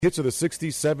Hits of the 60s,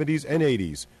 70s, and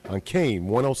 80s on Kane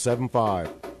 107.5.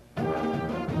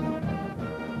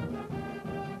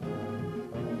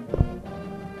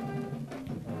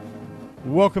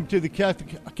 Welcome to the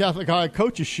Catholic High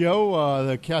Coaches Show.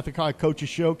 The Catholic High Coaches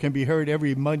Show can be heard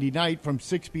every Monday night from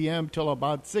 6 p.m. till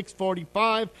about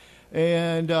 6:45,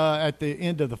 and at the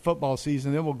end of the football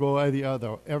season. Then we'll go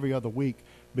every other week,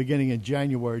 beginning in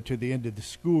January to the end of the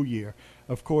school year.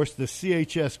 Of course, the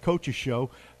CHS Coaches Show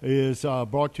is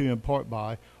brought to you in part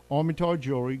by Armentar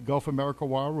Jewelry, Gulf America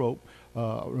Wire Rope,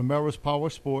 Romero's Power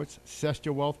Sports,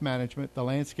 Cestia Wealth Management, The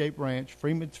Landscape Ranch,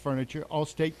 Freeman's Furniture,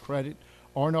 Allstate Credit,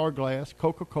 R&R Glass,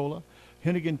 Coca-Cola,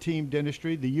 Hennigan Team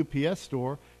Dentistry, the UPS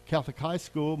Store, Catholic High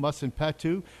School, Musson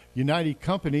Patu, United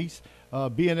Companies,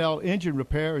 B&L Engine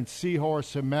Repair, and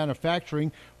Seahorse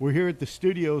Manufacturing. We're here at the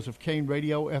studios of Kane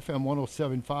Radio, FM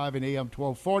 107.5 and AM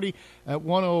 1240 at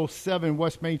 107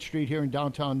 West Main Street here in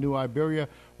downtown New Iberia,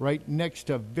 right next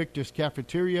to Victor's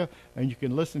Cafeteria. And you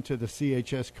can listen to the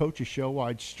CHS Coaches Show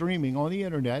while streaming on the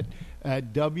internet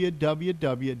at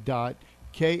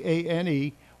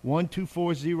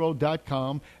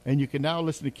www.kane1240.com, and you can now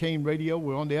listen to Kane Radio.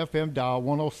 We're on the FM dial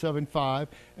 107.5,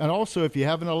 and also if you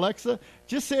have an Alexa,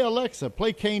 just say, Alexa,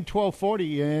 play Kane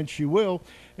 1240, and she will.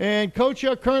 And Coach,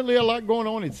 currently a lot going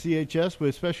on in CHS,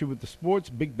 especially with the sports.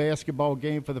 Big basketball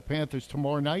game for the Panthers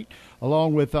tomorrow night,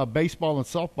 along with baseball and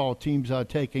softball teams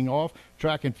taking off.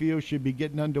 Track and field should be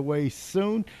getting underway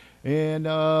soon. And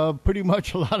pretty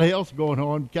much a lot of else going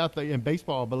on. Catholic in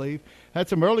baseball, I believe. Had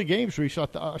some early games, Reese.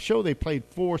 I show they played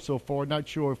 4 so far. Not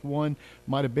sure if one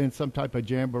might have been some type of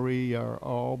jamboree or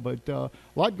all. But a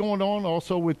lot going on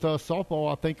also with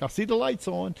softball. I think I see the lights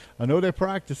on. I know they're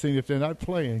practicing if they're not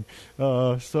playing.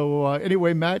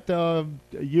 Anyway, Matt,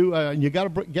 you got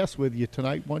a guest with you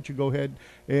tonight. Why don't you go ahead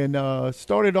and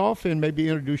start it off and maybe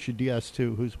introduce your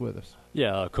DS2, who's with us.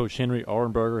 Yeah, Coach Henry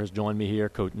Orenberger has joined me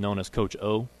here, known as Coach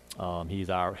O. He's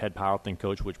our head powerlifting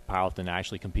coach, which powerlifting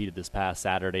actually competed this past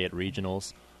Saturday at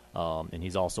regionals. And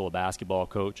he's also a basketball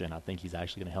coach, and I think he's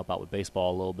actually going to help out with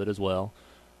baseball a little bit as well.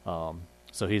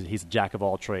 So he's a jack of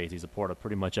all trades. He's a part of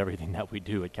pretty much everything that we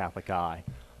do at Catholic High.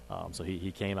 So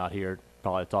he came out here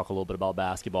probably to talk a little bit about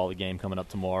basketball, the game coming up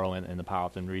tomorrow, and the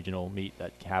powerlifting regional meet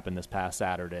that happened this past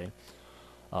Saturday.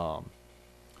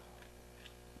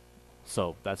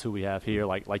 So that's who we have here.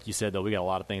 Like you said, though, we got a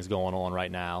lot of things going on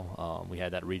right now. We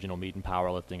had that regional meet in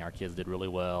powerlifting. Our kids did really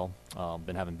well.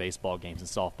 Been having baseball games and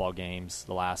softball games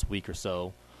the last week or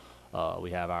so.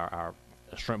 We have our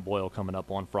shrimp boil coming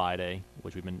up on Friday,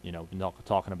 which we've been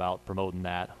talking about promoting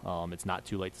that. It's not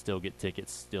too late to still get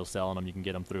tickets, still selling them. You can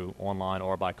get them through online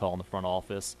or by calling the front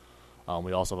office.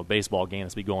 We also have a baseball game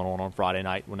that's be going on Friday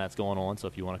night when that's going on. So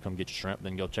if you want to come get your shrimp,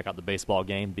 then go check out the baseball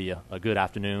game. Be a good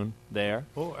afternoon there.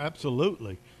 Oh,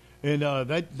 absolutely. And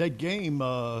that game,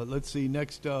 let's see,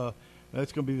 next that's going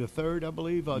to be the 3rd, I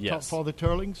believe. Yes. Father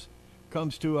Turlings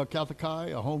comes to Catholic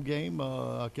High, a home game.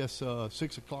 I guess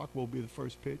 6 o'clock will be the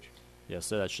first pitch. Yeah,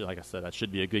 so like I said, that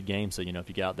should be a good game. So, if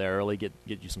you get out there early, get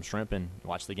you some shrimp and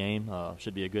watch the game,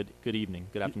 should be a good evening,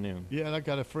 good afternoon. Yeah, and I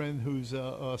got a friend whose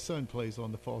son plays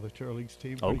on the Father Turlings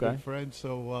team. Pretty good friend,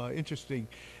 so interesting.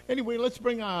 Anyway, let's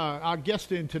bring our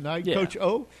guest in tonight, yeah. Coach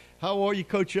O. How are you,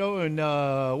 Coach O, and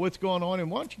what's going on? And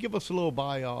why don't you give us a little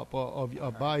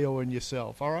bio and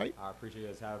yourself, all right? I appreciate you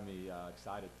guys having me.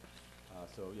 Excited.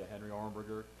 Henry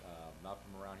Orenberger. Not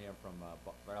from around here. I'm from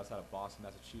right outside of Boston,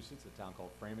 Massachusetts, a town called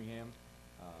Framingham.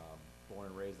 Born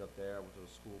and raised up there. I went to a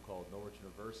school called Norwich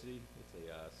University. It's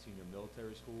a senior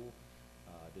military school.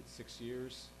 Did 6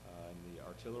 years in the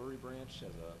artillery branch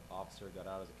as an officer. Got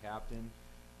out as a captain.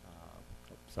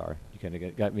 Sorry, you kind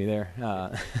of got me there.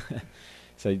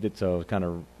 So you did kind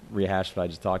of rehash what I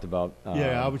just talked about.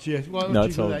 I was. Yes. Well, no,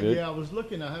 it's all good. Yeah, I was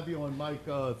looking. I have you on mic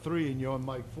 3 and you're on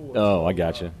mic 4. Oh, so, I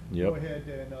got you. Yep. Go ahead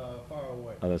and fire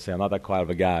away. I was going to say, I'm not that quiet of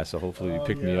a guy, so hopefully you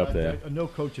picked me up there. No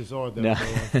coaches are there.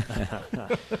 No.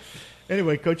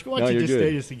 Anyway, Coach, why don't you just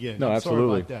state us again? No,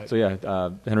 absolutely. Sorry about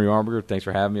that. So, Henry Orenberger, thanks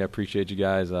for having me. I appreciate you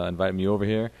guys inviting me over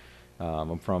here.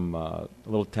 I'm from a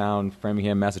little town,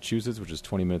 Framingham, Massachusetts, which is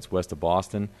 20 minutes west of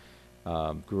Boston.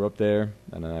 Grew up there,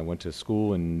 and then I went to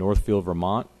school in Northfield,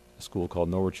 Vermont, a school called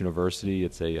Norwich University.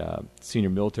 It's a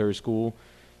senior military school.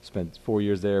 Spent 4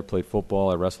 years there, played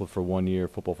football. I wrestled for 1 year,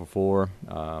 football for 4.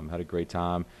 Had a great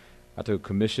time. I took a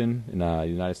commission in the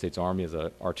United States Army as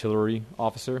an artillery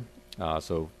officer.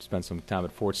 So spent some time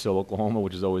at Fort Sill, Oklahoma,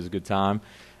 which is always a good time.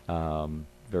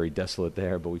 Very desolate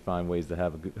there, but we find ways to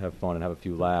have fun and have a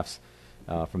few laughs.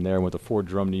 From there, I went to Fort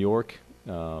Drum, New York,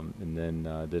 and then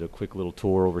did a quick little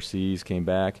tour overseas, came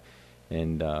back,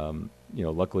 and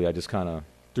luckily I just kind of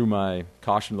threw my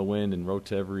caution to the wind and wrote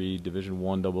to every Division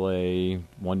I, AA,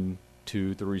 1,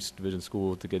 2, 3 division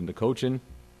school to get into coaching.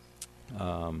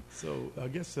 So I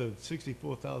guess the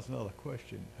 $64,000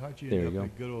 question: how'd you There end you up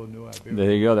go. at good old New Iberia?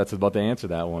 There you go. That's about to answer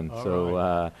that one. All So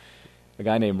right. a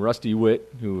guy named Rusty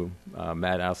Witt, who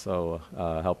Matt also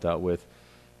helped out with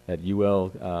at UL,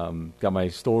 got my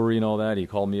story and all that. He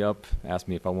called me up, asked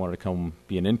me if I wanted to come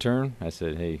be an intern. I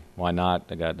said, hey, why not?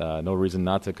 I got no reason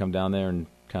not to come down there and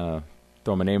kind of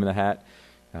throw my name in the hat.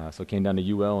 So I came down to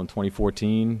UL in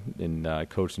 2014 and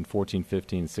coached in 14,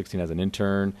 15, 16 as an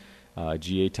intern,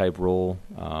 GA-type role.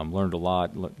 Learned a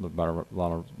lot about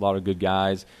a lot of good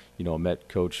guys. You know, met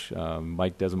Coach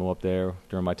Mike Desormeaux up there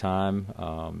during my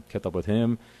time, kept up with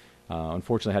him.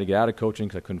 Unfortunately, I had to get out of coaching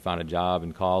because I couldn't find a job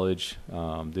in college.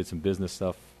 Did some business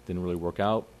stuff, didn't really work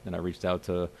out. And I reached out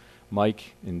to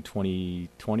Mike in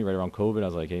 2020, right around COVID. I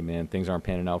was like, hey, man, things aren't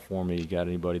panning out for me. You got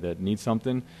anybody that needs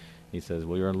something? He says,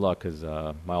 well, you're in luck because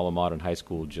my alma mater in high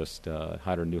school just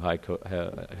hired a new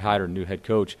head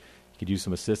coach. He could use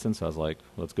some assistance. So I was like,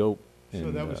 let's go. So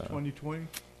and, that was 2020?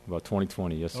 About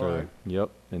 2020, yes, sir. All right. Yep.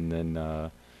 And then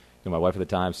my wife at the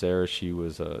time, Sarah, she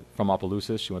was from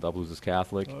Opelousas. She went to Opelousas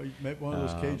Catholic. Oh, you met one of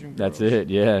those Cajun girls? That's it,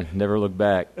 yeah. Never looked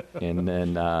back. And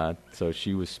then so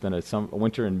she was spent a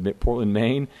winter in Portland,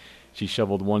 Maine. She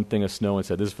shoveled one thing of snow and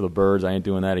said, this is for the birds. I ain't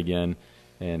doing that again.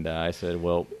 And I said,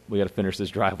 well, we got to finish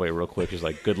this driveway real quick. She's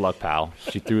like, good luck, pal.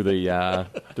 She threw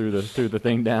the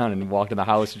thing down and walked in the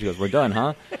house. And she goes, we're done,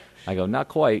 huh? I go, not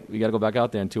quite. We got to go back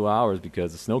out there in 2 hours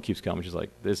because the snow keeps coming. She's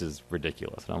like, this is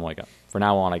ridiculous. And I'm like, for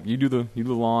now on, like, you do the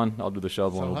lawn, I'll do the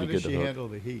shovel, So and how it'll be did good she to hook. handle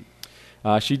the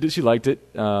heat? She liked it.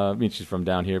 I mean, she's from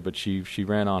down here, but she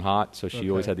ran on hot, so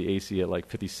she always Okay. had the AC at like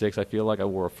 56. I feel like I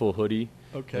wore a full hoodie.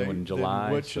 Okay. In July.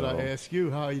 Then what should so. I ask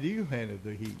you? How do you handle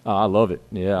the heat? I love it.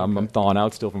 Yeah, I'm Okay. thawing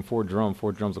out still from Fort Drum.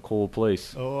 Fort Drum's a cold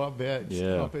place. Oh, I bet.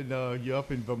 Yeah. You're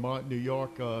up in Vermont, New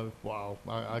York. Wow,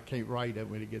 I can't write it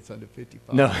when it gets under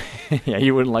 55. No, yeah,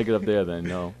 you wouldn't like it up there then.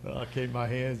 No. My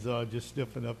hands are just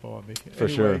stiffing up on me. For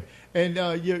sure. And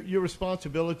your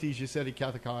responsibilities, you said at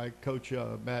Catholic High, Coach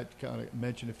Matt kind of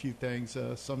mentioned a few things.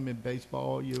 Some in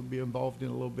baseball you'll be involved in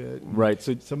a little bit. Right.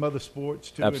 So some other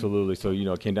sports too. absolutely. So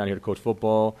I came down here to coach football.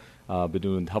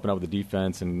 Been helping out with the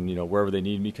defense and wherever they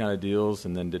need me kind of deals,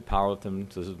 and then did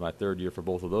powerlifting. So this is my third year for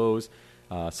both of those.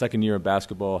 Second year in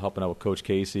basketball, helping out with Coach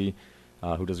Casey,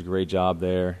 who does a great job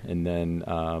there. And then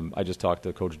I just talked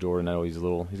to Coach Jordan. I know he's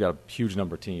got a huge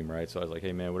number team, right? So I was like,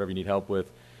 hey man, whatever you need help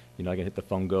with, I can hit the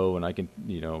fungo and I can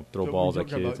throw balls at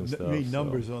kids and stuff.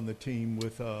 Numbers on the team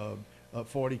with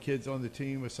 40 kids on the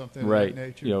team or something right. of that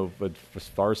nature. But for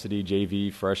varsity,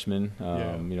 JV, freshmen,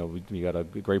 we got a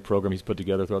great program he's put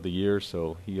together throughout the year,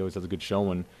 so he always has a good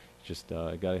showing. Just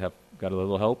got a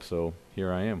little help, so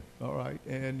here I am. All right,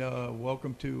 and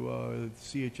welcome to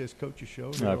CHS Coaches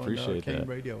Show. I appreciate on, that.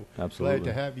 Radio. Absolutely. Glad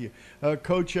to have you.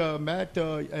 Coach Matt,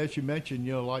 as you mentioned,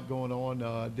 a lot going on.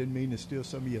 Didn't mean to steal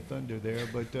some of your thunder there,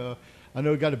 but I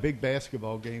know we got a big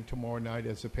basketball game tomorrow night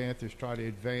as the Panthers try to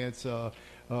advance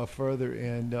further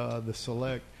in the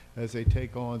select as they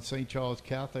take on St. Charles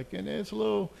Catholic. And there's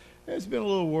been a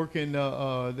little work in,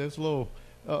 there's a little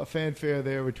fanfare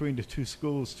there between the two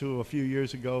schools too. A few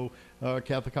years ago,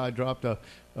 Catholic High dropped a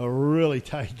really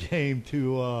tight game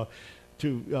to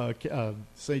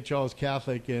St. Charles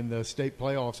Catholic in the state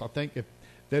playoffs. I think if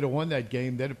they'd have won that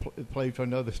game, they'd have played for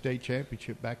another state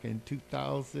championship back in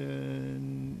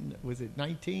 2000. Was it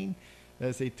 19?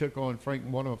 As they took on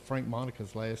one of Frank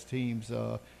Monica's last teams,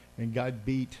 and got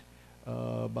beat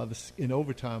in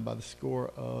overtime by the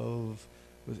score of,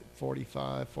 was it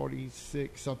 45,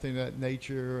 46, something of that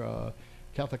nature.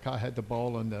 Catholic High had the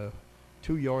ball on the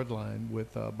 2-yard line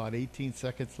with about 18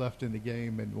 seconds left in the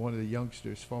game, and one of the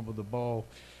youngsters fumbled the ball.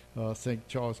 St.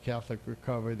 Charles Catholic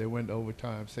recovered. They went to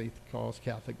overtime. St. Charles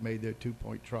Catholic made their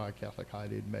 2-point try. Catholic High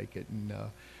didn't make it, and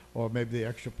or maybe the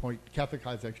extra point. Catholic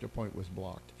High's extra point was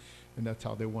blocked, and that's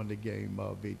how they won the game,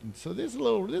 beaten. So there's a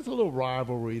little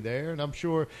rivalry there, and I'm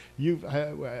sure you've,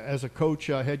 as a coach,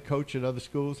 head coach at other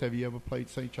schools, have you ever played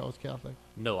St. Charles Catholic?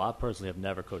 No, I personally have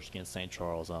never coached against St.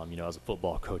 Charles. As a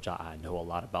football coach, I know a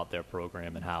lot about their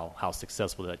program and how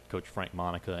successful that Coach Frank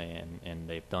Monica and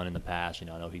they've done in the past. I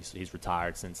know he's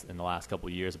retired since in the last couple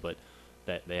of years, but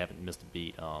that they haven't missed a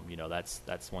beat.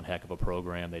 That's one heck of a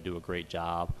program. They do a great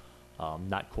job.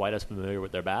 Not quite as familiar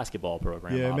with their basketball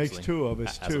program. Yeah, it obviously, makes two of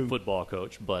us as a football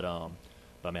coach, but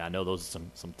I know those are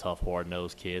some tough,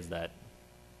 hard-nosed kids that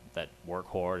work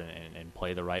hard and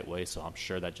play the right way. So I'm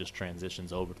sure that just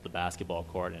transitions over to the basketball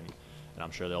court, and and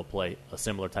I'm sure they'll play a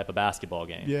similar type of basketball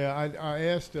game. Yeah, I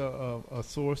asked a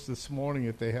source this morning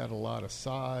if they had a lot of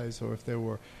size or if they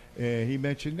were, and he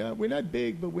mentioned, no, we're not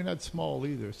big, but we're not small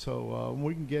either, so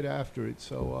we can get after it.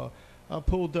 So I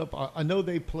pulled up. I know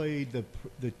they played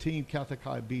the team Catholic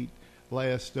High beat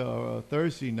last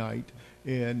Thursday night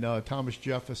in Thomas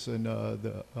Jefferson,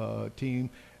 the team,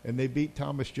 and they beat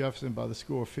Thomas Jefferson by the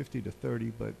score of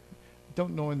 50-30, but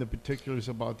don't know in the particulars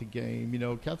about the game. You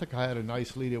know, Catholic High had a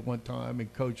nice lead at one time,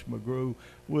 and Coach McGrew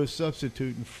was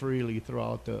substituting freely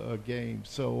throughout the game.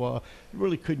 So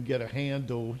really couldn't get a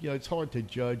handle. You know, it's hard to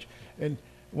judge. And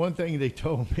one thing they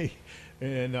told me,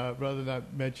 and rather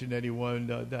not mention anyone,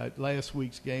 that last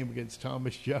week's game against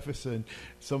Thomas Jefferson,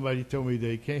 somebody told me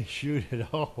they can't shoot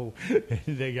at all.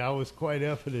 And I was quite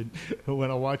evident when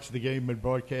I watched the game and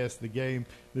broadcast the game.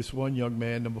 This one young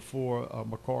man, number 4,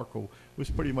 McCarkle, was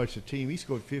pretty much the team. He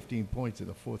scored 15 points in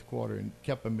the fourth quarter and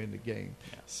kept them in the game.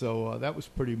 Yeah. So that was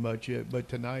pretty much it. But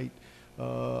tonight,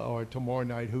 or tomorrow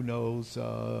night, who knows,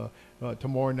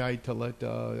 tomorrow night to let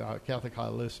our Catholic High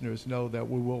listeners know that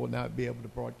we will not be able to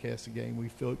broadcast the game. We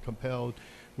feel compelled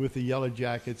with the Yellow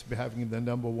Jackets having the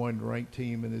number 1 ranked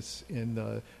team in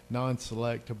the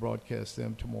non-select to broadcast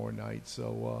them tomorrow night.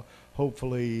 So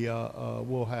hopefully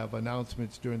we'll have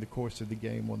announcements during the course of the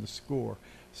game on the score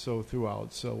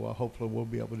throughout. So hopefully we'll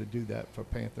be able to do that for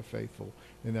Panther faithful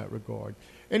in that regard.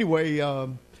 Anyway,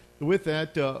 with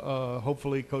that,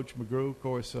 hopefully Coach McGrew, of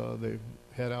course, they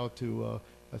head out to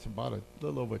that's about a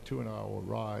little over a 2.5-hour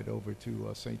ride over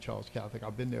to St. Charles Catholic.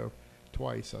 I've been there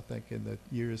twice, I think, in the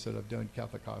years that I've done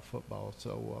Catholic High football.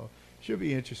 So should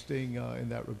be interesting in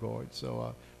that regard.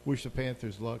 So wish the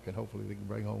Panthers luck, and hopefully they can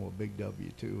bring home a big W,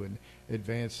 too, and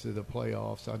advance to the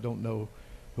playoffs. I don't know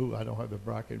who, I don't have the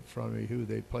bracket in front of me, who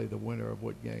they play the winner of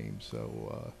what game.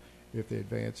 So if they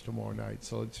advance tomorrow night.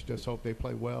 So let's just hope they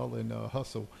play well and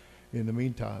hustle in the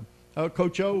meantime.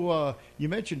 Coach O, you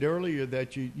mentioned earlier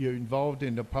that you're involved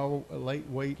in the power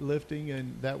weight lifting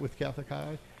and that with Catholic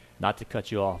High. Not to cut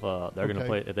you off, they're going to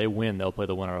play. If they win, they'll play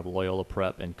the winner of Loyola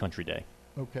Prep and Country Day.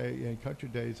 Okay, and Country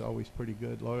Day is always pretty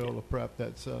good. Loyola Prep,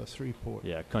 that's Shreveport.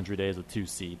 Yeah, Country Day is a 2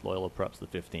 seed. Loyola Prep's the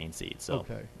 15 seed. So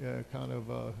okay, yeah, kind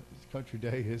of. Country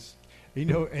Day is, you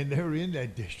know, and they're in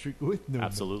that district with Newman.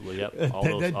 Absolutely, yep.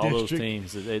 All those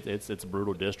teams. It's a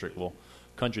brutal district. Well,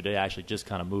 Country Day actually just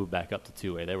kind of moved back up to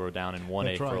 2A. They were down in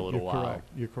 1A for a little while. Correct.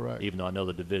 You're correct. Even though I know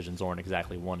the divisions aren't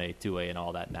exactly 1A, 2A, and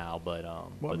all that now, but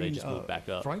they just moved back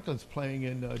up. Franklin's playing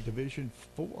in Division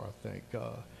 4, I think,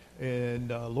 and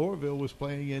Loreauville was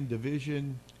playing in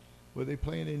Division. Were they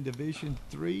playing in Division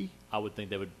 3? I would think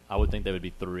they would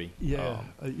be 3. Yeah,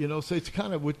 you know, so it's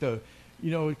kind of with the. You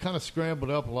know, it kind of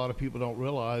scrambled up. A lot of people don't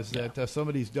realize that some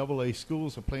of these AA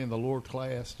schools are playing the lower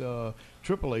class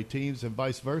AAA teams, and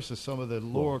vice versa. Some of the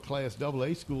lower class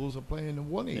AA schools are playing the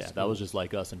 1A schools. That was just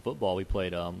like us in football. We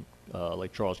played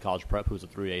Lake Charles College Prep, who's a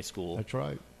 3A school. That's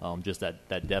right. Just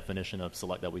that definition of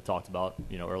select that we talked about,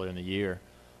 you know, earlier in the year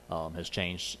has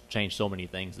changed so many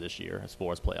things this year as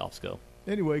far as playoffs go.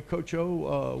 Anyway, Coach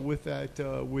O, with that,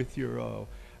 with your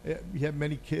you have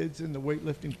many kids in the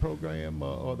weightlifting program,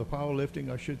 or the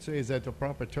powerlifting, I should say. Is that the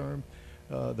proper term,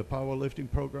 the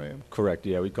powerlifting program? Correct,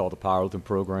 yeah. We call it the powerlifting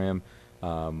program.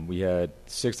 We had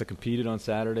 6 that competed on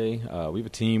Saturday. We have a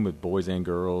team with boys and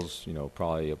girls, you know,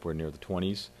 probably upward near the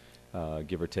 20s,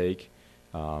 give or take.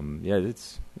 Yeah,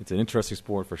 it's an interesting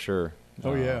sport for sure.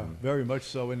 Oh, yeah, very much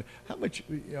so. And how much,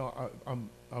 you know, I'm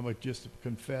going to just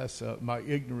confess, my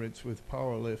ignorance with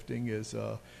powerlifting is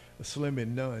slim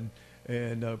and none.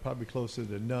 And probably closer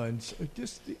to none.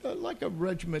 Just like a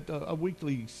regiment, a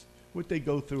weekly, what they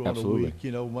go through on a week,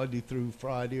 you know, Monday through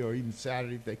Friday or even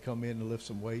Saturday if they come in and lift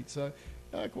some weights. Why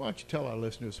don't you tell our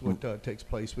listeners what takes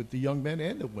place with the young men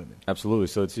and the women? Absolutely.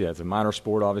 So it's a minor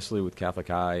sport, obviously, with Catholic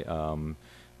High,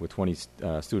 with 20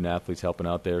 student athletes helping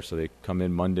out there. So they come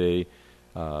in Monday,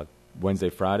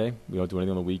 Wednesday, Friday. We don't do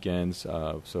anything on the weekends.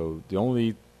 So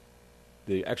the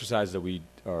exercises that we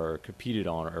are competed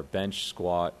on are bench,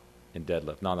 squat, and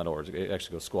deadlift. Not in that order. It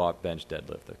actually goes squat, bench,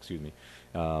 deadlift. Excuse me.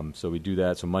 So we do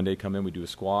that. So Monday come in, we do a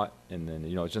squat, and then,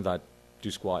 you know, since I do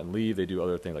squat and leave, they do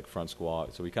other things like front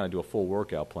squat. So we kind of do a full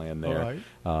workout plan there.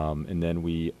 All right. And then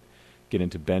we get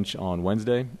into bench on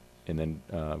Wednesday, and then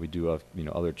we do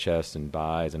other chest and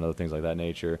buys and other things like that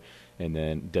nature, and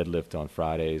then deadlift on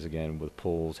Fridays again with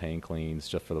pulls, hang cleans,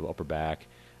 just for the upper back.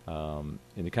 And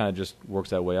it kind of just works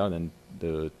that way out. And then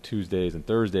the Tuesdays and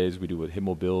Thursdays we do with hip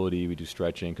mobility, we do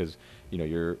stretching, because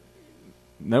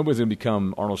nobody's going to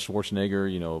become Arnold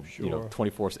Schwarzenegger, Sure.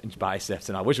 24-inch biceps,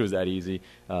 and I wish it was that easy.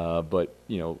 But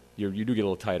you do get a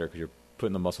little tighter because you're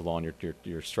putting the muscle on,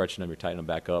 you're stretching them, you're tightening them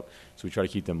back up. So we try to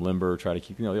keep them limber, try to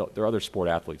keep, there are other sport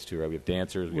athletes too, right? We have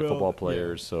dancers, we have football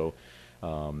players. Yeah. So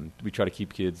we try to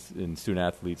keep kids and student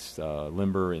athletes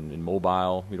limber and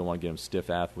mobile. We don't want to get them stiff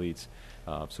athletes.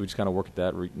 So we just kind of work at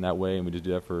that in that way, and we just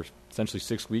do that for essentially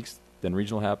 6 weeks. Then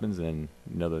regional happens, and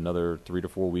another 3 to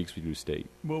 4 weeks we do state.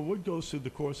 Well, what goes through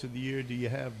the course of the year? Do you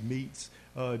have meets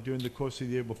during the course of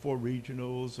the year before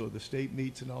regionals or the state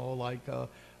meets and all?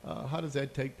 How does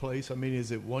that take place? I mean,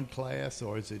 is it one class,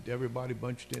 or is it everybody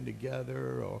bunched in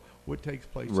together, or what takes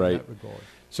place in that regard?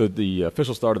 So the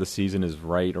official start of the season is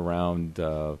right around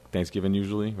Thanksgiving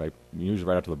usually. Usually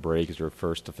right after the break is your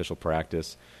first official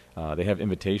practice. They have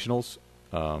invitationals.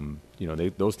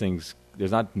 Those things,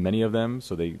 there's not many of them,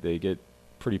 so they get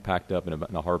pretty packed up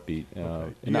in a heartbeat.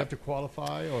 Okay. Do you have to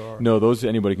qualify? Or? No,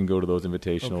 anybody can go to those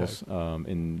invitationals.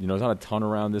 Okay. And there's not a ton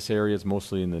around this area. It's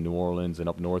mostly in the New Orleans and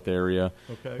up north area.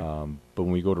 Okay. But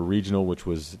when we go to regional, which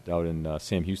was out in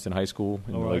Sam Houston High School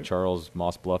in the Lake Charles,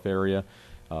 Moss Bluff area,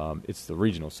 it's the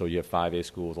regional. So you have 5A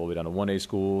schools all the way down to 1A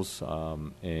schools,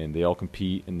 and they all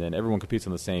compete, and then everyone competes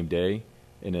on the same day.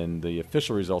 And then the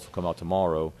official results will come out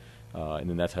tomorrow. And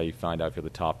then that's how you find out if you're the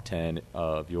top 10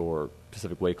 of your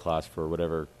specific weight class for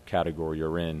whatever category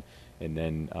you're in. And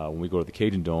then when we go to the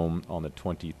Cajun Dome on the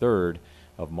 23rd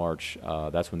of March,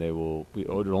 that's when it'll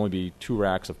only be 2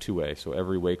 racks of 2A. So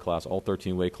every weight class, all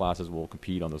 13 weight classes will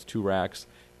compete on those 2 racks,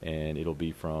 and it'll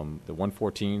be from the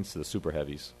 114s to the super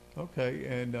heavies. Okay,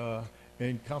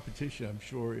 and competition, I'm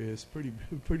sure, is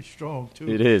pretty strong too.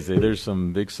 It is. There's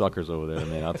some big suckers over there,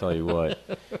 man. I'll tell you what.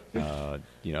 I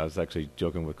was actually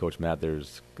joking with Coach Matt. I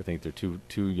think they're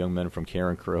two young men from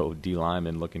Karen Crow, D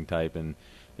lineman looking type, and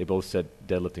they both set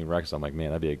deadlifting records. I'm like, man,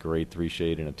 that'd be a great 3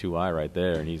 shade and a 2I right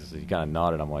there. And he kind of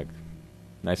nodded. I'm like,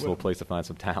 nice little place to find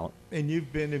some talent. And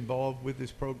you've been involved with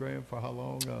this program for how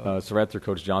long? So right after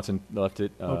Coach Johnson left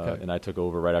it, and I took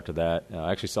over right after that.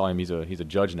 I actually saw him. He's a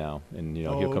judge now, and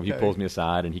he'll come. He pulls me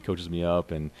aside and he coaches me up,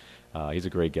 and he's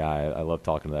a great guy. I love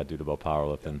talking to that dude about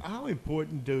powerlifting. How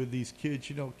important do these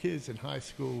kids? Kids in high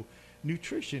school,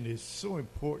 nutrition is so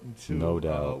important too. No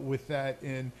doubt. With that,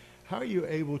 and how are you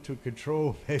able to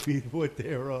control maybe what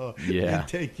their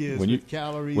intake is with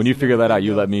calories? When you figure that out,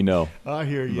 you let me know. I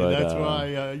hear you. That's why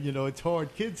it's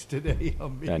hard. Kids today.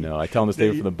 I know. I tell them to stay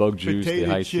away from the bug juice, the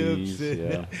high chips,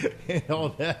 teas, and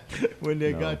all that. When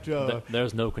they got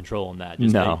there's no control in that.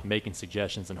 Just making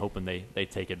suggestions and hoping they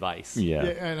take advice. Yeah,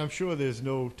 and I'm sure there's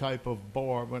no type of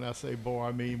bar. When I say bar,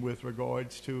 I mean with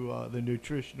regards to the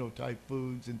nutritional type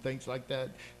foods and things like that.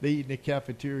 They eat in the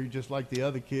cafeteria just like the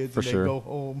other kids, and they go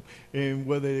home. And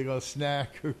whether they're going to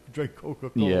snack or drink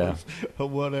Coca-Cola or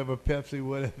whatever, Pepsi,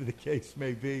 whatever the case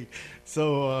may be.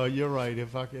 So you're right.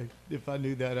 If I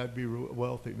knew that, I'd be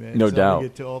wealthy, man. No doubt. I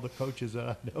get to all the coaches that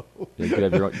I know. Yeah, you could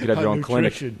have your own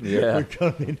clinic. Yeah, would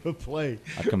come into play.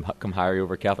 I'd come hire you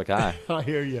over Catholic High. I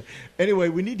hear you. Anyway,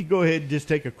 we need to go ahead and just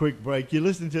take a quick break. You're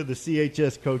listening to the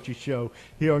CHS Coaches Show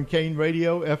here on Kane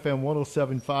Radio, FM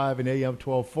 107.5 and AM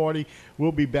 1240.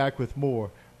 We'll be back with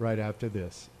more right after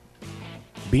this.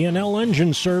 B&L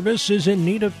Engine Service is in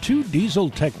need of 2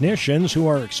 diesel technicians who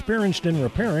are experienced in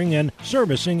repairing and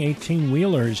servicing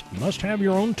 18-wheelers. You must have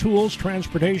your own tools,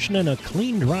 transportation, and a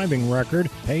clean driving record.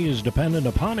 Pay is dependent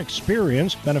upon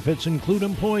experience. Benefits include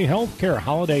employee health care,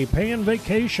 holiday pay, and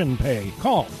vacation pay.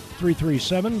 Call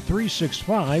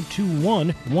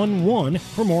 337-365-2111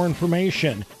 for more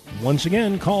information. Once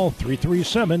again, call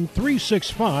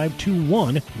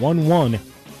 337-365-2111.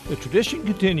 The tradition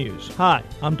continues. Hi,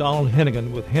 I'm Donald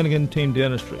Hennigan with Hennigan Team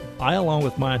Dentistry. I, along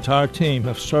with my entire team,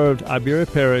 have served Iberia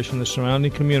Parish and the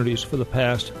surrounding communities for the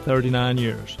past 39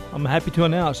 years. I'm happy to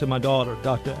announce that my daughter,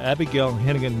 Dr. Abigail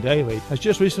Hennigan Daly, has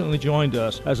just recently joined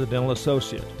us as a dental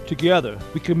associate. Together,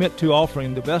 we commit to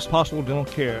offering the best possible dental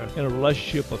care in a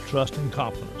relationship of trust and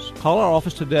confidence. Call our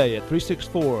office today at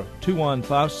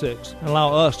 364-2156 and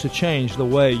allow us to change the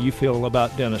way you feel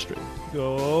about dentistry.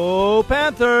 Go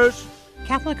Panthers!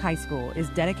 Catholic High School is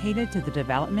dedicated to the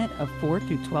development of 4th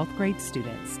through 12th grade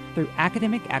students through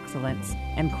academic excellence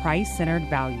and Christ-centered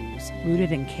values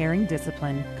rooted in caring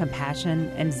discipline,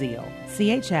 compassion, and zeal.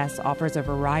 CHS offers a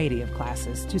variety of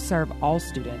classes to serve all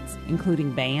students,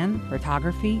 including band,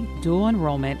 photography, dual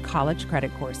enrollment college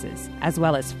credit courses, as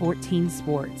well as 14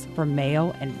 sports for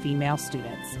male and female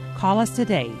students. Call us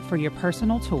today for your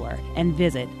personal tour and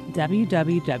visit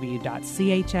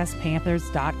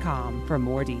www.chspanthers.com for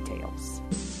more details.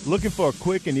 Looking for a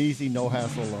quick and easy,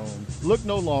 no-hassle loan? Look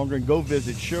no longer and go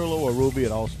visit Shirlo or Ruby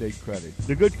at Allstate Credit.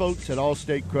 The good folks at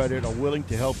Allstate Credit are willing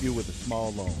to help you with a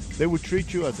small loan. They will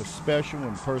treat you as a special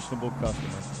and personable customer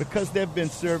because they've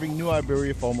been serving New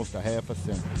Iberia for almost a half a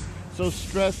century. So So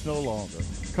stress no longer.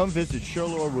 Come visit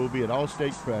Shirley or Ruby at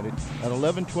Allstate Credit at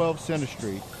 1112 Center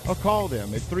Street or call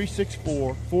them at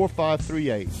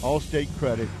 364-4538. Allstate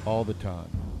Credit all the time.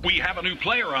 We have a new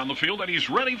player on the field, and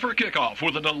he's ready for kickoff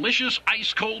with a delicious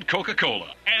ice-cold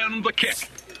Coca-Cola and the kick.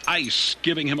 Ice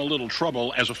giving him a little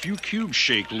trouble as a few cubes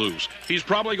shake loose. He's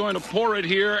probably going to pour it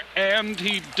here, and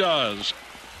he does.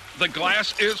 The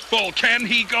glass is full. Can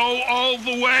he go all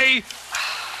the way?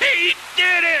 He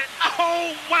did it!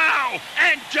 Oh, wow!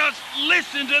 And just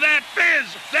listen to that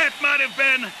fizz! That might have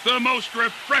been the most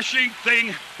refreshing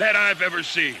thing that I've ever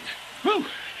seen. Whew.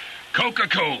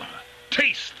 Coca-Cola.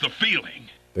 Taste the feeling.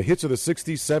 The hits of the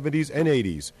 60s, 70s, and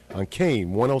 80s on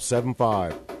Kane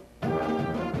 107.5.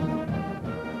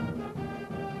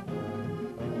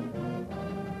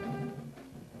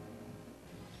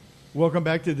 Welcome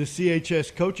back to the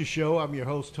CHS Coaches Show. I'm your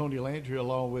host, Tony Landry,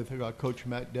 along with Coach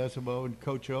Matt Desormeaux and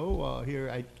Coach O here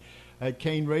at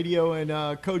Kane Radio.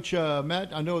 And Coach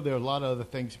Matt, I know there are a lot of other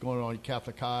things going on at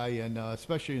Catholic High, and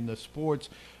especially in the sports.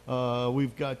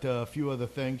 We've got a few other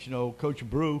things. You know, Coach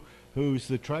Brew, who's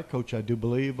the track coach, I do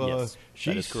believe. Yes,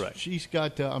 that is correct. She's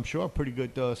got, I'm sure, a pretty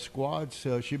good squad.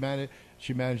 So she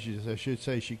manages, I should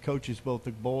say, she coaches both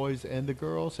the boys and the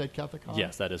girls at Catholic High.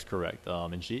 Yes, that is correct.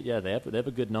 And they have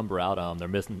a good number out.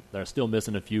 They're still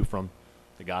missing a few from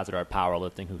the guys that are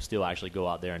powerlifting who still actually go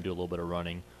out there and do a little bit of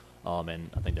running.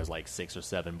 And I think there's like 6 or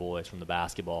 7 boys from the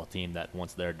basketball team that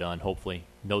once they're done, hopefully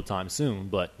no time soon,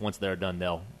 but once they're done,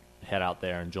 they'll head out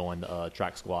there and join the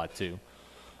track squad too.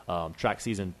 Track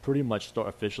season pretty much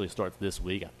officially starts this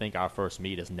week. I think our first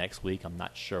meet is next week. I'm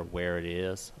not sure where it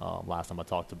is. Last time I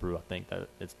talked to Brew, I think that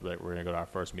we're going to go to our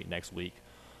first meet next week.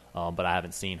 But I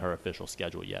haven't seen her official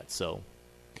schedule yet. So,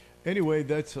 anyway,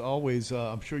 that's always.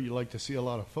 I'm sure you like to see a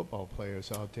lot of football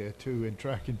players out there too in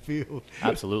track and field.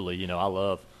 Absolutely. You know, I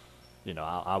love. You know,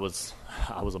 I was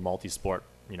a multi-sport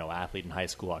athlete in high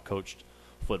school. I coached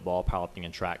football, powerlifting,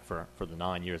 and track for the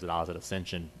 9 years that I was at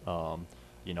Ascension.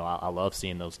 I love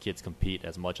seeing those kids compete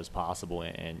as much as possible,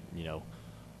 and the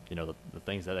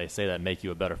things that they say that make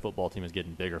you a better football team is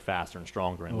getting bigger, faster, and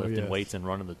stronger, and lifting weights and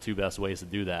running the 2 best ways to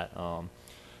do that.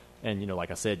 And like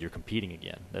I said, you're competing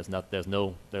again. There's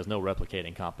no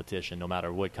replicating competition, no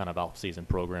matter what kind of off-season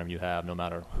program you have, no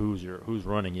matter who's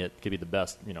running it. It could be the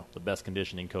best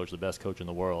conditioning coach, the best coach in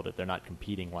the world. If they're not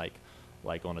competing like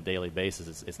on a daily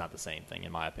basis, it's not the same thing,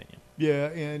 in my opinion. Yeah,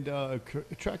 and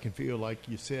track and field, like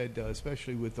you said,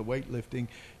 especially with the weightlifting,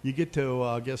 you get to,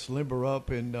 I guess, limber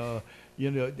up, and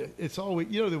it's always,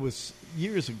 there was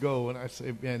years ago, and I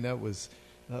say, man, that was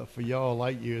for y'all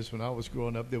light years when I was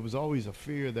growing up. There was always a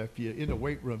fear that if you're in the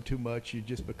weight room too much, you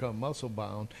just become muscle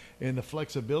bound, and the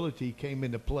flexibility came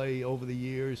into play over the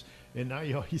years. And now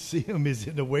all you see him is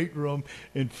in the weight room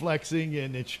and flexing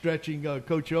and stretching.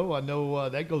 Coach O, I know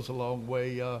that goes a long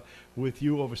way with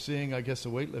you overseeing, I guess, the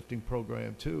weightlifting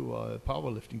program too,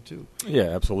 powerlifting too. Yeah,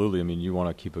 absolutely. I mean, you want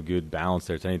to keep a good balance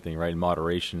there to anything, right, in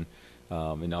moderation.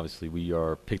 And obviously we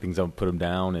are pick things up, put them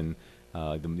down, and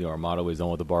our motto is don't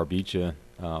let the bar beat you.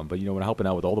 But, when helping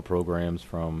out with all the programs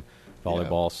from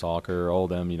volleyball, soccer, all of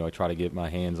them, I try to get my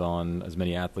hands on as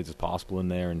many athletes as possible in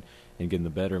there and getting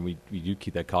them better. And we do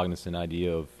keep that cognizant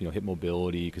idea of, hip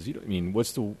mobility, because,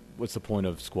 what's the point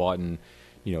of squatting,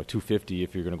 250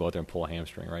 if you're going to go out there and pull a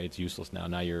hamstring, right? It's useless now.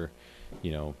 Now you're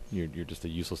just a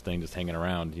useless thing just hanging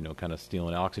around, kind of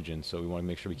stealing oxygen. So we want to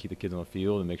make sure we keep the kids on the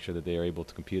field and make sure that they are able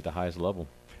to compete at the highest level.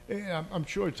 Yeah, I'm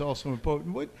sure it's also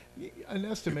important. What an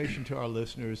estimation to our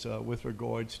listeners with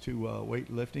regards to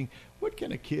weightlifting? What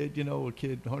can a kid, a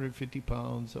kid 150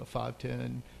 pounds,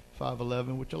 5'10",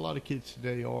 5'11", which a lot of kids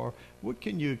today are, what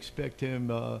can you expect him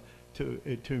to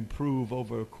improve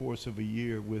over a course of a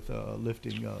year with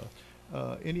lifting?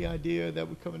 Any idea that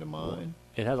would come into mind?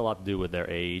 It has a lot to do with their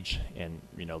age and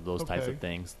those types of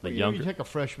things. You take a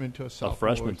freshman to a sophomore. A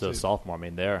freshman to a sophomore. I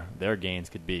mean, their gains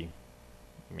could be,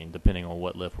 depending on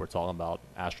what lift we're talking about,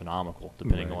 astronomical.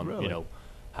 Depending on really?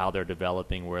 How they're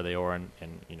developing, where they are in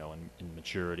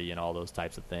maturity and all those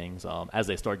types of things. As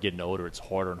they start getting older, it's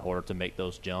harder and harder to make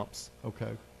those jumps.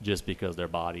 Okay. Just because their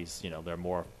bodies, they're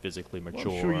more physically mature.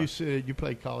 Well, I'm sure you said you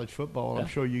played college football. Yeah. I'm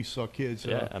sure you saw kids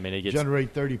it gets,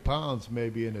 generate 30 pounds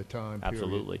maybe in a time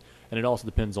absolutely. period. And it also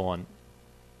depends on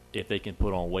if they can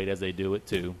put on weight as they do it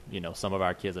too. Some of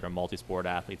our kids that are multi-sport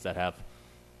athletes that have,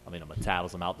 a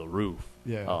metabolism out the roof.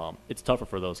 Yeah. It's tougher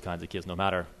for those kinds of kids, no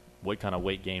matter what kind of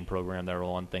weight gain program they're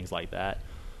on, things like that.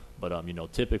 But,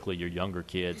 typically your younger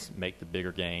kids make the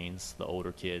bigger gains. The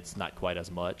older kids, not quite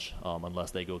as much,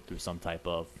 unless they go through some type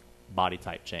of body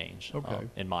type change,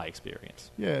 in my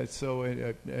experience. Yeah, so,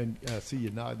 and I see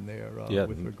you nodding there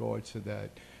with regards to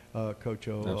that, Coach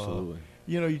O. Absolutely.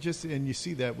 you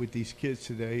see that with these kids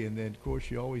today, and then of course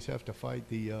you always have to fight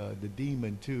the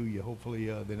demon too. Hopefully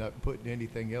they're not putting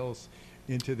anything else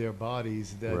into their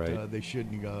bodies that they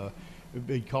shouldn't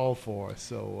be called for.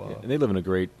 So and they live in a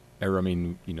great era. I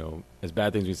mean, as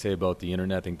bad things we say about the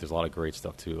internet, I think there's a lot of great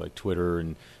stuff too, like Twitter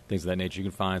and things of that nature. You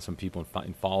can find some people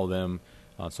and follow them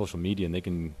on social media,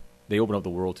 and they open up the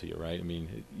world to you, right? I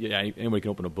mean, anybody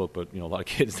can open a book, but a lot of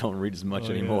kids don't read as much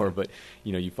anymore. Yeah. But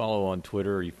you follow on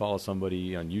Twitter, or you follow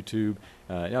somebody on YouTube.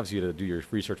 And obviously, you got to do your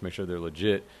research, make sure they're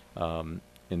legit, and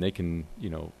they can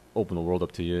open the world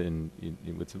up to you and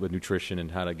with nutrition and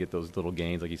how to get those little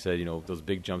gains, like you said, those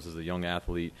big jumps as a young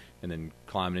athlete, and then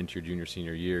climbing into your junior,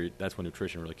 senior year. That's when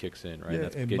nutrition really kicks in, right? Yeah,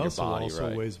 that's and getting muscle your body also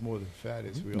right. weighs more than fat,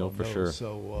 as we all know. For sure.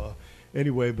 So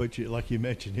anyway, but like you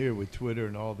mentioned here with Twitter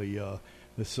and all the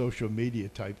social media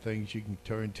type things you can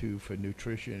turn to for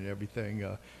nutrition and everything.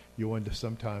 You wonder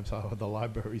sometimes how the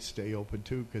libraries stay open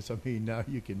too, because now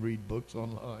you can read books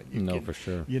online. For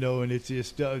sure. And it's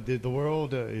just the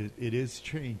world. It is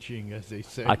changing, as they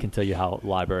say. I can tell you how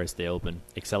libraries stay open.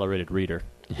 Accelerated reader.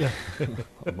 I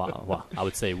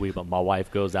would say but my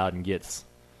wife goes out and gets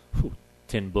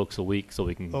 10 books a week so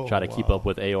we can try to keep up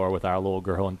with AR with our little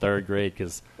girl in 3rd grade,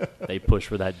 because they push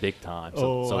for that big time.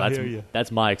 So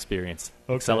that's my experience.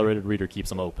 Okay. Accelerated reader keeps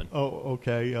them open. Oh,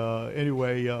 okay.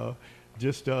 Anyway,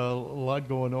 just a lot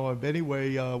going on. But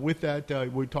anyway, with that,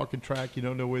 we're talking track. You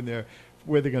don't know where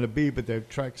they're going to be, but their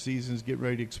track seasons get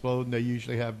ready to explode, and they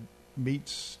usually have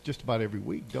meets just about every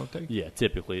week, don't they? Yeah,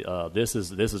 typically. This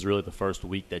is really the first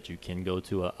week that you can go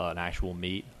to an actual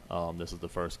meet. This is the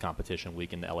first competition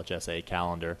week in the LHSA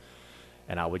calendar,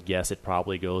 and I would guess it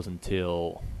probably goes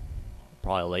until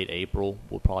probably late April.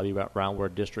 Will probably be around where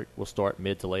district will start,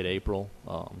 mid to late April.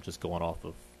 Just going off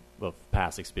of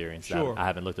past experience. Sure. I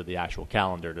haven't looked at the actual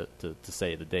calendar to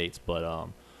say the dates, but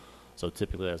so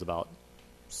typically there's about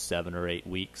 7 or 8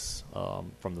 weeks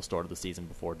from the start of the season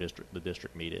before the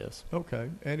district meet is. Okay.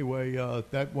 Anyway,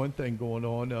 that one thing going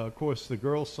on. Of course, the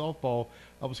girls' softball,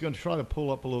 I was going to try to pull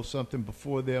up a little something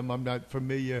before them. I'm not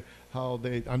familiar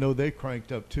I know they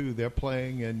cranked up too. They're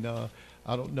playing, and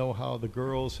I don't know how the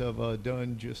girls have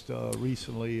done just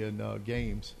recently in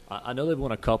games. I know they've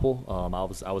won a couple.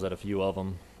 I was at a few of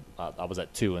them. I was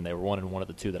at 2, and they were 1 and 1 of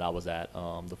the 2 that I was at.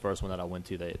 The first one that I went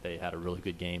to, they had a really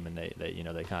good game, and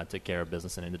they kind of took care of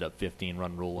business and ended up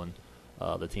 15-run ruling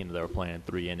the team that they were playing in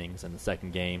 3 innings. In the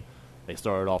second game, they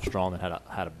started off strong and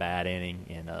had a bad inning,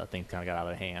 and things kind of got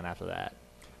out of hand after that.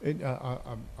 And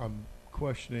I'm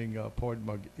questioning, pardon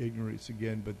my ignorance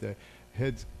again, but the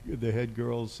head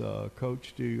girls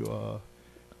coach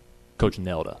Coach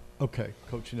Nelda. Okay,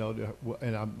 Coach Nelda,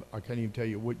 and I can't even tell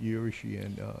you what year is she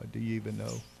in. Do you even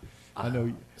know? I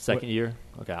know second year.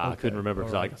 Okay, I couldn't remember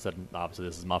because, like I said, obviously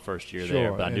this is my first year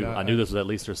there. But I knew this was at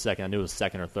least her second. I knew it was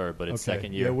second or third, but it's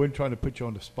second year. Yeah, I wasn't trying to put you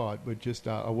on the spot, but just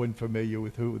I wasn't familiar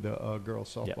with who the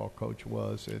girls softball coach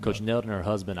was. And, Coach Nelda and her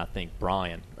husband, I think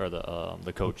Brian, are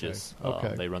the coaches.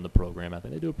 Okay. They run the program. I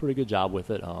think they do a pretty good job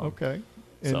with it. Okay.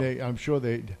 And I'm sure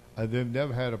they've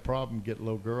never had a problem getting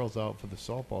little girls out for the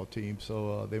softball team,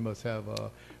 so they must have a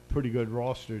pretty good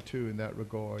roster too in that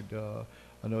regard.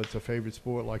 I know it's a favorite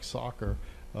sport like soccer.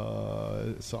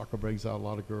 Soccer brings out a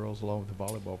lot of girls along with the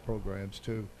volleyball programs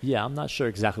too. Yeah, I'm not sure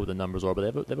exactly what the numbers are, but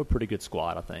they have a pretty good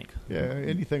squad, I think. Yeah,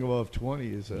 anything above 20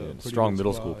 is a pretty strong good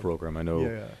middle squad. school program. I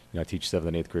know. I teach 7th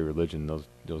and 8th grade religion.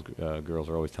 Those girls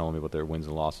are always telling me about their wins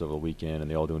and losses over the weekend, and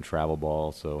they all doing travel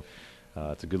ball. So.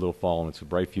 It's a good little fall, and it's a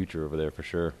bright future over there for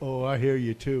sure. Oh, I hear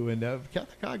you, too. And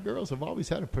Catholic High girls have always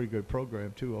had a pretty good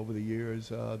program, too, over the years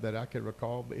that I can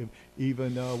recall.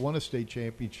 Even won a state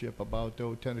championship about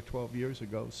 10 or 12 years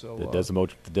ago. So the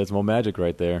Desormeaux Magic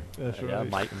right there. That's right.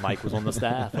 Yeah, Mike was on the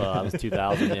staff. I was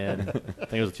 2000 and I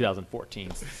think it was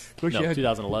 2014.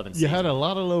 2011 season. You had a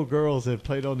lot of little girls that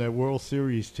played on that World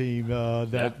Series team.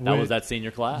 That was that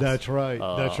senior class. That's right.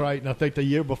 That's right. And I think the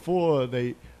year before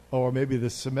or maybe the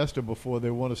semester before,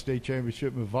 they won a state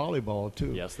championship in volleyball,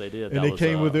 too. Yes, they did. And they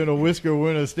came within a whisker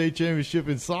winning a state championship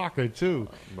in soccer, too.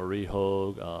 Marie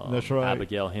Hogue. That's right.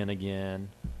 Abigail Hennigan.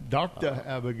 Dr.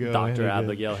 Abigail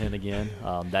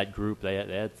Hennigan. That group, they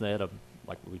had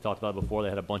like we talked about before, they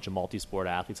had a bunch of multi-sport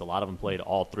athletes. A lot of them played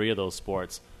all 3 of those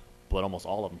sports, but almost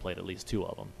all of them played at least 2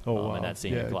 of them in that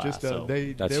senior class.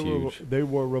 They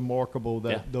were remarkable,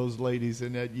 those ladies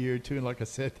in that year, too. And like I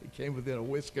said, they came within a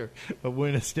whisker of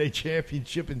winning a state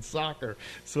championship in soccer.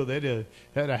 So they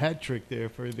had a hat trick there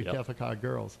for the Catholic High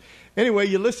girls. Anyway,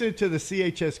 you're listening to the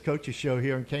CHS Coaches Show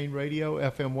here on Kane Radio,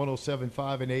 FM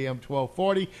 107.5 and AM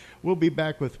 1240. We'll be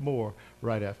back with more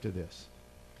right after this.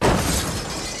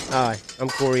 Hi, I'm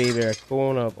Corey Avery,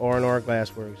 co-owner of R&R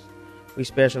Glassworks. We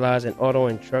specialize in auto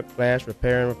and truck glass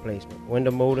repair and replacement,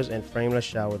 window motors, and frameless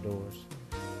shower doors.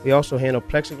 We also handle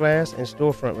plexiglass and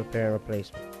storefront repair and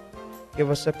replacement. Give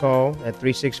us a call at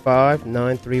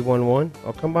 365-9311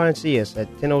 or come by and see us at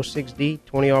 1006D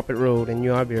 20 Arpit Road in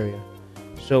New Iberia.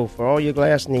 So for all your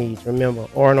glass needs, remember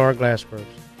R&R Glass Works.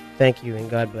 Thank you and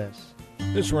God bless.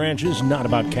 This ranch is not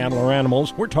about cattle or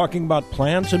animals. We're talking about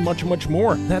plants and much, much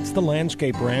more. That's the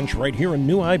Landscape Ranch right here in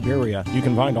New Iberia. You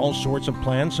can find all sorts of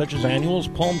plants such as annuals,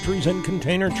 palm trees, and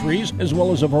container trees, as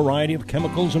well as a variety of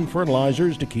chemicals and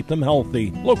fertilizers to keep them healthy.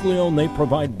 Locally owned, they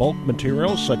provide bulk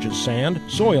materials such as sand,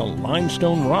 soil,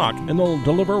 limestone, rock, and they'll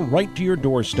deliver right to your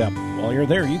doorstep. While you're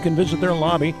there, you can visit their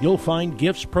lobby. You'll find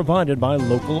gifts provided by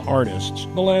local artists.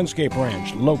 The Landscape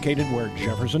Ranch, located where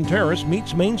Jefferson Terrace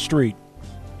meets Main Street.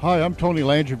 Hi, I'm Tony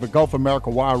Landry for Gulf America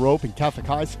Wire Rope and Catholic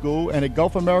High School, and at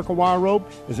Gulf America Wire Rope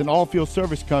is an all-field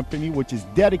service company which is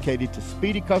dedicated to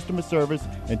speedy customer service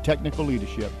and technical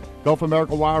leadership. Gulf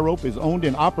America Wire Rope is owned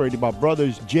and operated by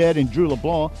brothers Jed and Drew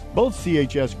LeBlanc, both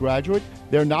CHS graduates.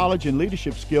 Their knowledge and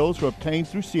leadership skills obtained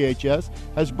through CHS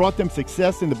has brought them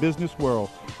success in the business world.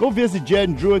 Go visit Jed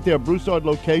and Drew at their Broussard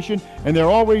location, and they're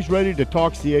always ready to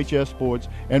talk CHS sports.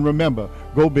 And remember,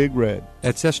 go Big Red.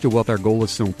 At Sestia Wealth, our goal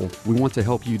is simple. We want to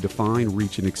help you define,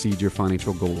 reach, and exceed your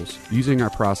financial goals. Using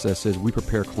our processes, we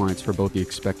prepare clients for both the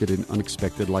expected and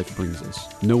unexpected life brings us.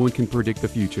 No one can predict the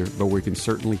future, but we can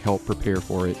certainly help prepare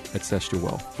for it at Sestia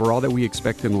Wealth. For all that we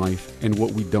expect in life and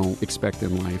what we don't expect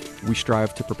in life, we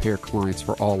strive to prepare clients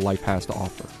for all life has to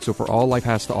offer. So for all life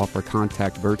has to offer,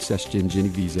 contact Bert Sestia and Jenny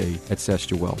Vize at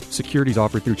Sestia Wealth. Securities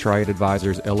offered through Triad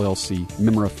Advisors, LLC,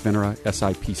 member of FINRA,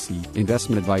 SIPC.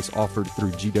 Investment advice offered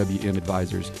through GWM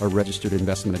Advisors, a registered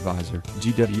investment advisor.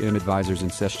 GWM Advisors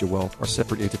and Sestia Wealth are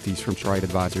separate entities from Triad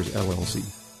Advisors, LLC.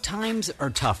 Times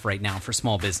are tough right now for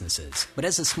small businesses, but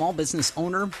as a small business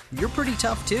owner, you're pretty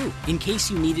tough too. In case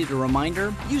you needed a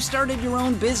reminder, you started your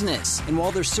own business, and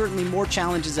while there's certainly more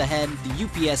challenges ahead, the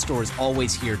UPS Store is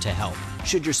always here to help.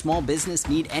 Should your small business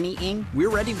need any ink, we're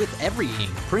ready with every ink.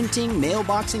 Printing,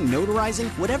 mailboxing, notarizing,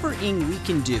 whatever ink we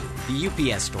can do. The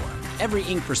UPS Store. Every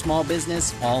ink for small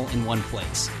business, all in one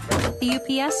place. The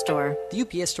UPS Store. The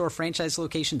UPS Store franchise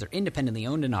locations are independently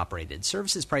owned and operated.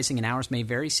 Services, pricing, and hours may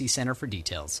vary. See Center for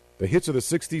details. The hits of the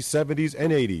 60s, 70s,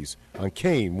 and 80s on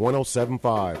Kane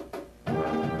 107.5.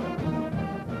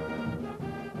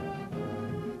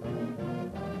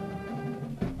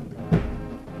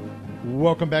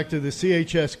 Welcome back to the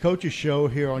CHS Coaches Show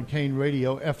here on Kane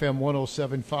Radio, FM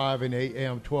 107.5 and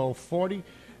AM 1240.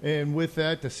 And with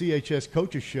that, the CHS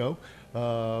Coaches Show.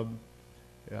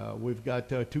 We've got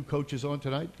two coaches on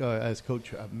tonight, as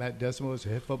Coach Matt Desormeaux is a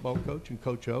head football coach, and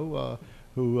Coach O,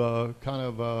 who kind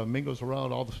of mingles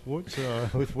around all the sports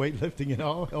with weightlifting and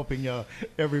all, helping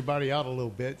everybody out a little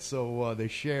bit. So they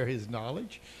share his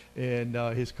knowledge and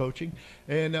his coaching.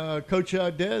 And Coach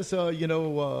Des,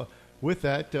 with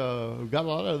that, we've got a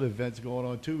lot of other events going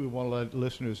on, too. We want to let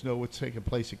listeners know what's taking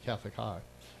place at Catholic High.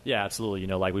 Yeah, absolutely.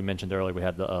 Like we mentioned earlier, we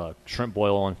had the shrimp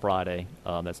boil on Friday.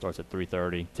 That starts at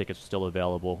 3:30. Tickets are still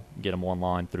available. Get them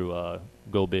online through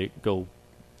GoBigRed.com,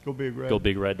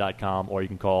 or you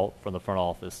can call from the front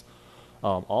office.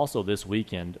 Also, this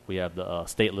weekend, we have the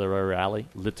State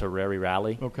Literary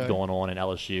Rally going on in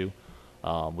LSU.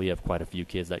 We have quite a few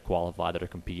kids that qualify that are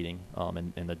competing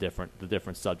in the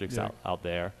different subjects out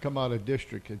there. Come out of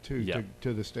district to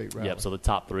the state rally. Yep. So the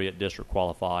top 3 at district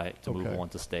qualify to move on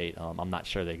to state. I'm not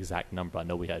sure the exact number. I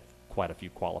know we had quite a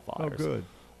few qualifiers. Oh, good.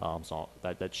 So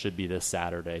that should be this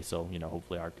Saturday. So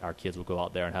hopefully our kids will go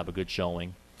out there and have a good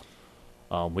showing.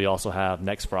 We also have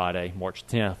next Friday, March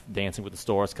 10th, Dancing with the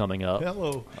Stars coming up.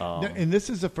 Hello. And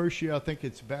this is the first year I think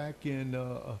it's back in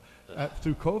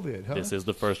through COVID, huh? This is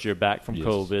the first year back from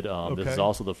COVID. This is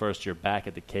also the first year back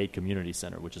at the Cade Community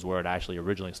Center, which is where it actually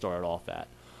originally started off at.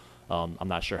 I'm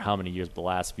not sure how many years, but the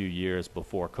last few years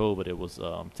before COVID, it was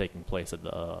taking place at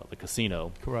the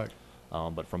casino. Correct.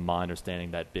 But from my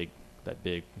understanding, that big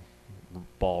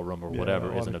ballroom or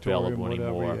whatever isn't available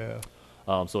anymore. Yeah.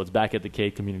 So it's back at the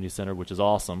Cade Community Center, which is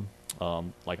awesome.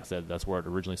 Like I said, that's where it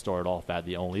originally started off at.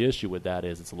 The only issue with that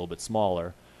is it's a little bit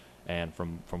smaller. And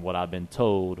from what I've been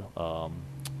told,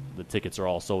 the tickets are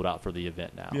all sold out for the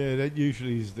event now. Yeah, that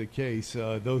usually is the case.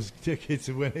 Those tickets,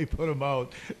 when they put them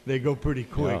out, they go pretty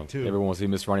quick, too. Everyone wants to see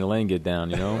Miss Ronnie Lane get down,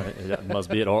 That must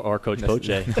be it, or Coach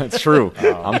Poche. That's true.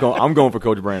 I'm going for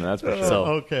Coach Brandon, that's for sure. So,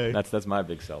 okay. That's my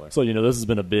big seller. So, this has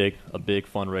been a big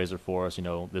fundraiser for us.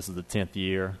 This is the 10th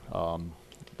year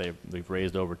we've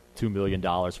raised over $2 million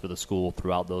for the school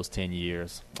throughout those 10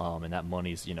 years, and that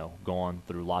money's gone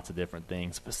through lots of different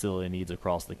things, facility needs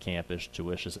across the campus,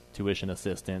 tuition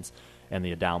assistance, and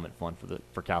the endowment fund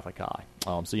for Catholic High.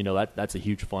 So that's a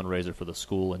huge fundraiser for the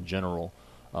school in general.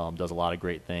 Does a lot of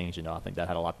great things. I think that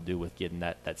had a lot to do with getting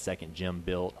that second gym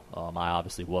built. I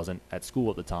obviously wasn't at school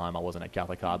at the time. I wasn't at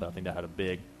Catholic High, but I think that had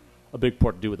a big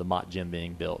part to do with the Mott gym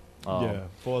being built.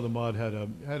 Father Mott had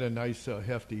a nice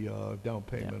hefty down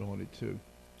payment on it too.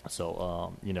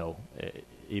 So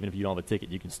even if you don't have a ticket,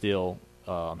 you can still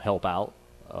help out.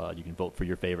 You can vote for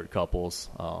your favorite couples.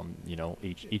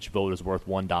 Each vote is worth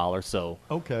 $1. So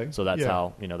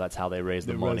that's how they raise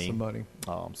the money. Raise the money.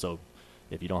 So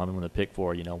if you don't have anyone to pick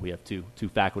for, we have two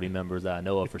faculty members that I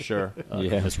know of for sure.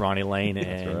 Miss Ronnie Lane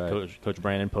and right. Coach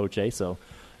Brandon Poche. So,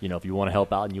 if you want to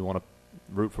help out and you want to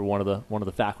root for one of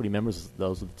the faculty members,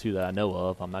 those are the two that I know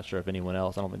of. I'm not sure if anyone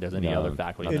else. I don't think there's any other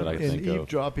faculty. And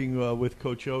eavesdropping with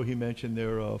Coach O, he mentioned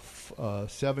there are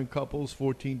 7 couples,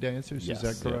 14 dancers. Yes.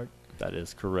 Is that correct? That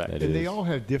is correct. And they all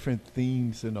have different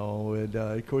themes and all. And,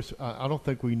 of course, I don't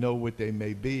think we know what they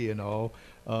may be and all,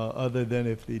 other than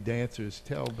if the dancers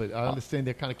tell. But I understand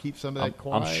they kind of keep some of that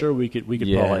quiet. I'm sure we could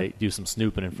probably do some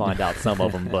snooping and find out some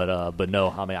of them. But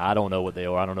no, I don't know what they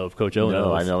are. I don't know if Coach O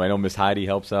knows. I know Miss Heidi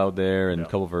helps out there, and a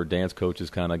couple of her dance coaches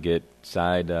kind of get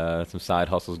some side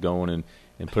hustles going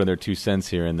and put in their 2 cents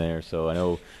here and there. So I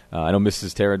know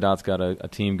Mrs. Teradot's got a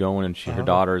team going, and her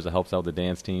daughter helps out the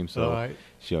dance team. So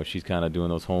she's kind of doing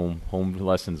those home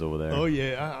lessons over there. Oh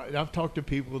yeah, I've talked to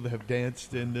people that have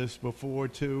danced in this before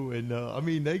too, and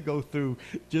they go through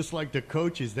just like the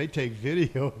coaches. They take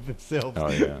video of themselves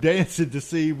dancing to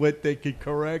see what they can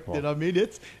correct, and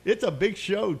it's a big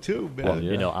show too, man.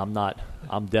 Well,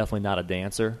 I'm definitely not a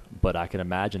dancer, but I can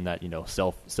imagine that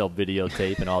self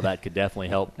videotape and all that could definitely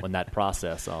help in that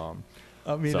process.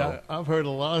 I've heard a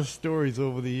lot of stories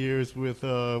over the years with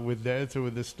dancer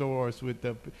with the stores with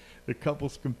the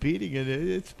couples competing, and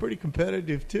it's pretty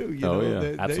competitive too.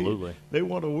 Absolutely. They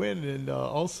want to win, and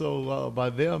also by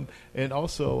them, and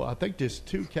also I think there's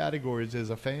 2 categories. There's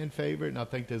a fan favorite, and I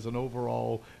think there's an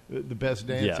overall the best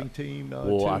dancing team.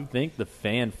 Well, I think the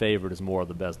fan favorite is more of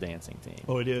the best dancing team.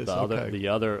 Oh, it is. The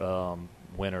other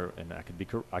winner, and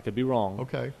I could be wrong.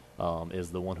 Okay.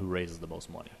 Is the one who raises the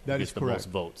most money. That is correct. The most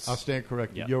votes. I'll stand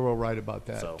corrected. Yeah. You're all right about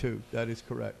that too. That is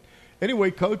correct.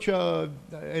 Anyway, Coach,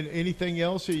 anything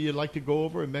else you'd like to go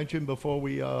over and mention before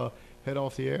we head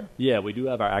off the air? Yeah, we do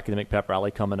have our academic pep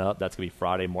rally coming up. That's going to be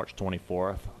Friday, March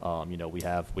 24th.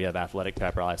 We have athletic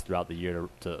pep rallies throughout the year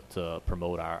to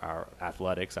promote our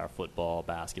athletics, our football,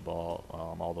 basketball,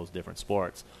 all those different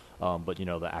sports. But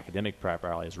the academic prep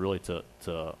rally is really to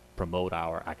promote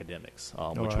our academics,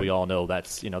 which we all know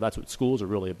that's what schools are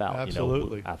really about.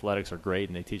 Absolutely. Athletics are great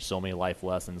and they teach so many life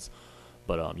lessons.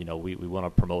 But we want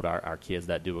to promote our kids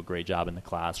that do a great job in the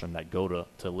classroom, that go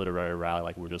to literary rally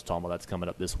like we were just talking about. That's coming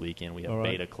up this weekend. We have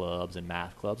beta clubs and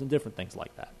math clubs and different things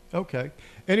like that. Okay.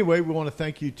 Anyway, we want to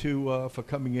thank you for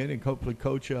coming in, and hopefully,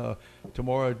 Coach,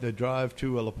 tomorrow the drive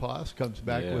to La Paz comes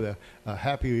back with a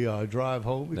happy drive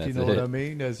home, if you know what I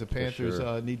mean, as the Panthers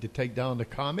need to take down the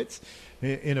Comets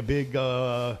in a big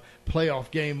playoff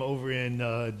game over in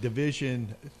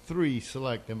Division III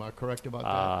Select. Am I correct about that?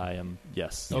 I am,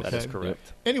 yes. Okay. That is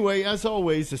correct. Anyway, as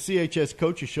always, the CHS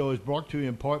Coaches Show is brought to you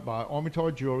in part by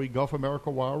Armitage Jewelry, Gulf America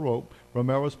Wire Rope,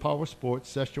 Romero's Power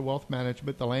Sports, Sestra Wealth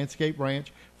Management, The Landscape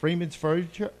Ranch, Freeman's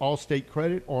Furniture, Allstate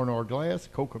Credit, R&R Glass,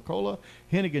 Coca-Cola,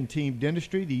 Hennigan Team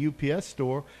Dentistry, the UPS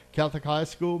Store, Catholic High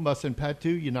School, Muss &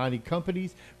 Patu, United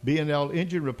Companies, B&L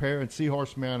Engine Repair, and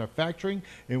Seahorse Manufacturing.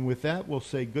 And with that, we'll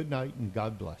say good night and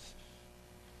God bless.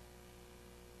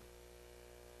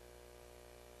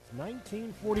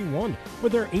 1941.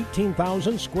 With their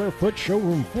 18,000 square foot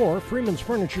showroom floor, Freeman's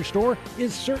Furniture Store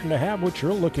is certain to have what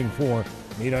you're looking for.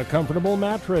 Need a comfortable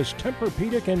mattress?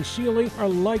 Tempur-Pedic and Sealy are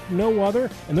like no other,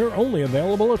 and they're only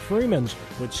available at Freeman's.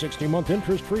 With 60-month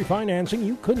interest-free financing,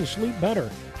 you couldn't sleep better.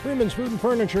 Freeman's Food and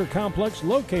Furniture Complex,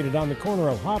 located on the corner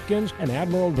of Hopkins and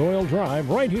Admiral Doyle Drive,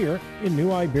 right here in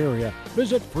New Iberia.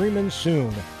 Visit Freeman's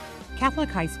soon. Catholic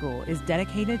High School is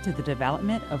dedicated to the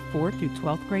development of 4th through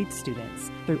 12th grade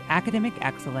students through academic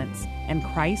excellence and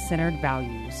Christ-centered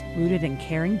values rooted in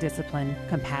caring discipline,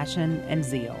 compassion, and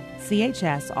zeal.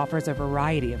 CHS offers a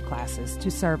variety of classes to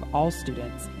serve all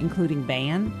students, including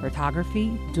band,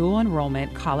 photography, dual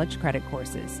enrollment college credit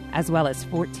courses, as well as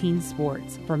 14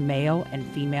 sports for male and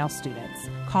female students.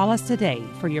 Call us today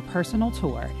for your personal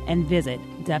tour and visit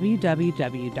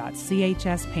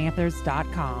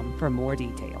www.chspanthers.com for more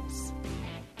details.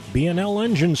 B&L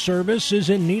Engine Service is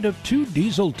in need of 2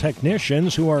 diesel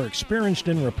technicians who are experienced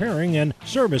in repairing and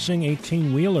servicing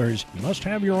 18-wheelers. You must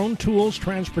have your own tools,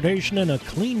 transportation, and a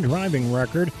clean driving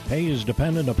record. Pay is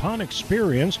dependent upon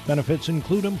experience. Benefits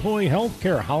include employee health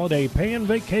care, holiday pay, and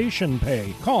vacation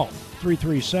pay. Call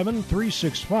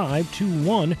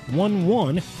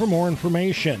 337-365-2111 for more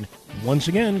information. Once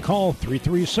again, call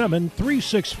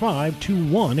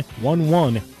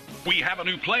 337-365-2111. We have a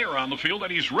new player on the field,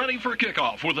 and he's ready for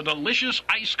kickoff with a delicious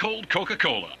ice-cold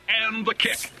Coca-Cola and the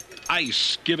kick.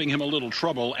 Ice giving him a little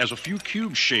trouble as a few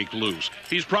cubes shake loose.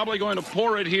 He's probably going to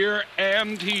pour it here,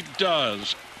 and he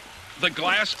does. The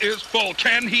glass is full.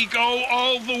 Can he go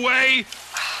all the way?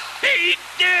 He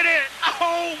did it!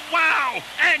 Oh, wow!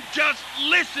 And just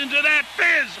listen to that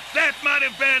fizz! That might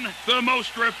have been the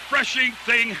most refreshing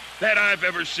thing that I've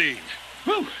ever seen.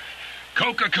 Whew.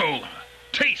 Coca-Cola.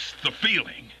 Taste the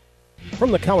feeling.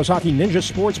 From the Kawasaki Ninja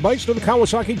Sports Bikes to the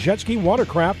Kawasaki Jet Ski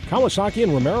Watercraft, Kawasaki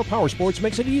and Romero Power Sports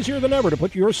makes it easier than ever to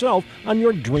put yourself on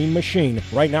your dream machine.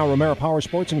 Right now, Romero Power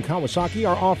Sports and Kawasaki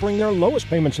are offering their lowest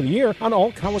payments of the year on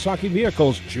all Kawasaki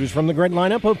vehicles. Choose from the great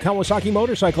lineup of Kawasaki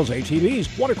motorcycles,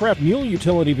 ATVs, watercraft mule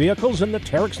utility vehicles, and the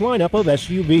Terex lineup of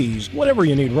SUVs. Whatever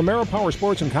you need, Romero Power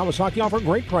Sports and Kawasaki offer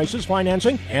great prices,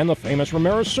 financing, and the famous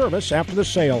Romero service after the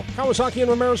sale. Kawasaki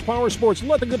and Romero's Power Sports,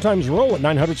 let the good times roll at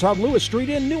 900 South Lewis Street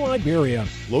in New Iberia.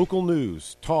 Local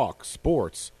news, talk,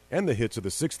 sports, and the hits of the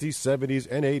 60s, 70s,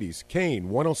 and 80s. Kane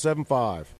 107.5.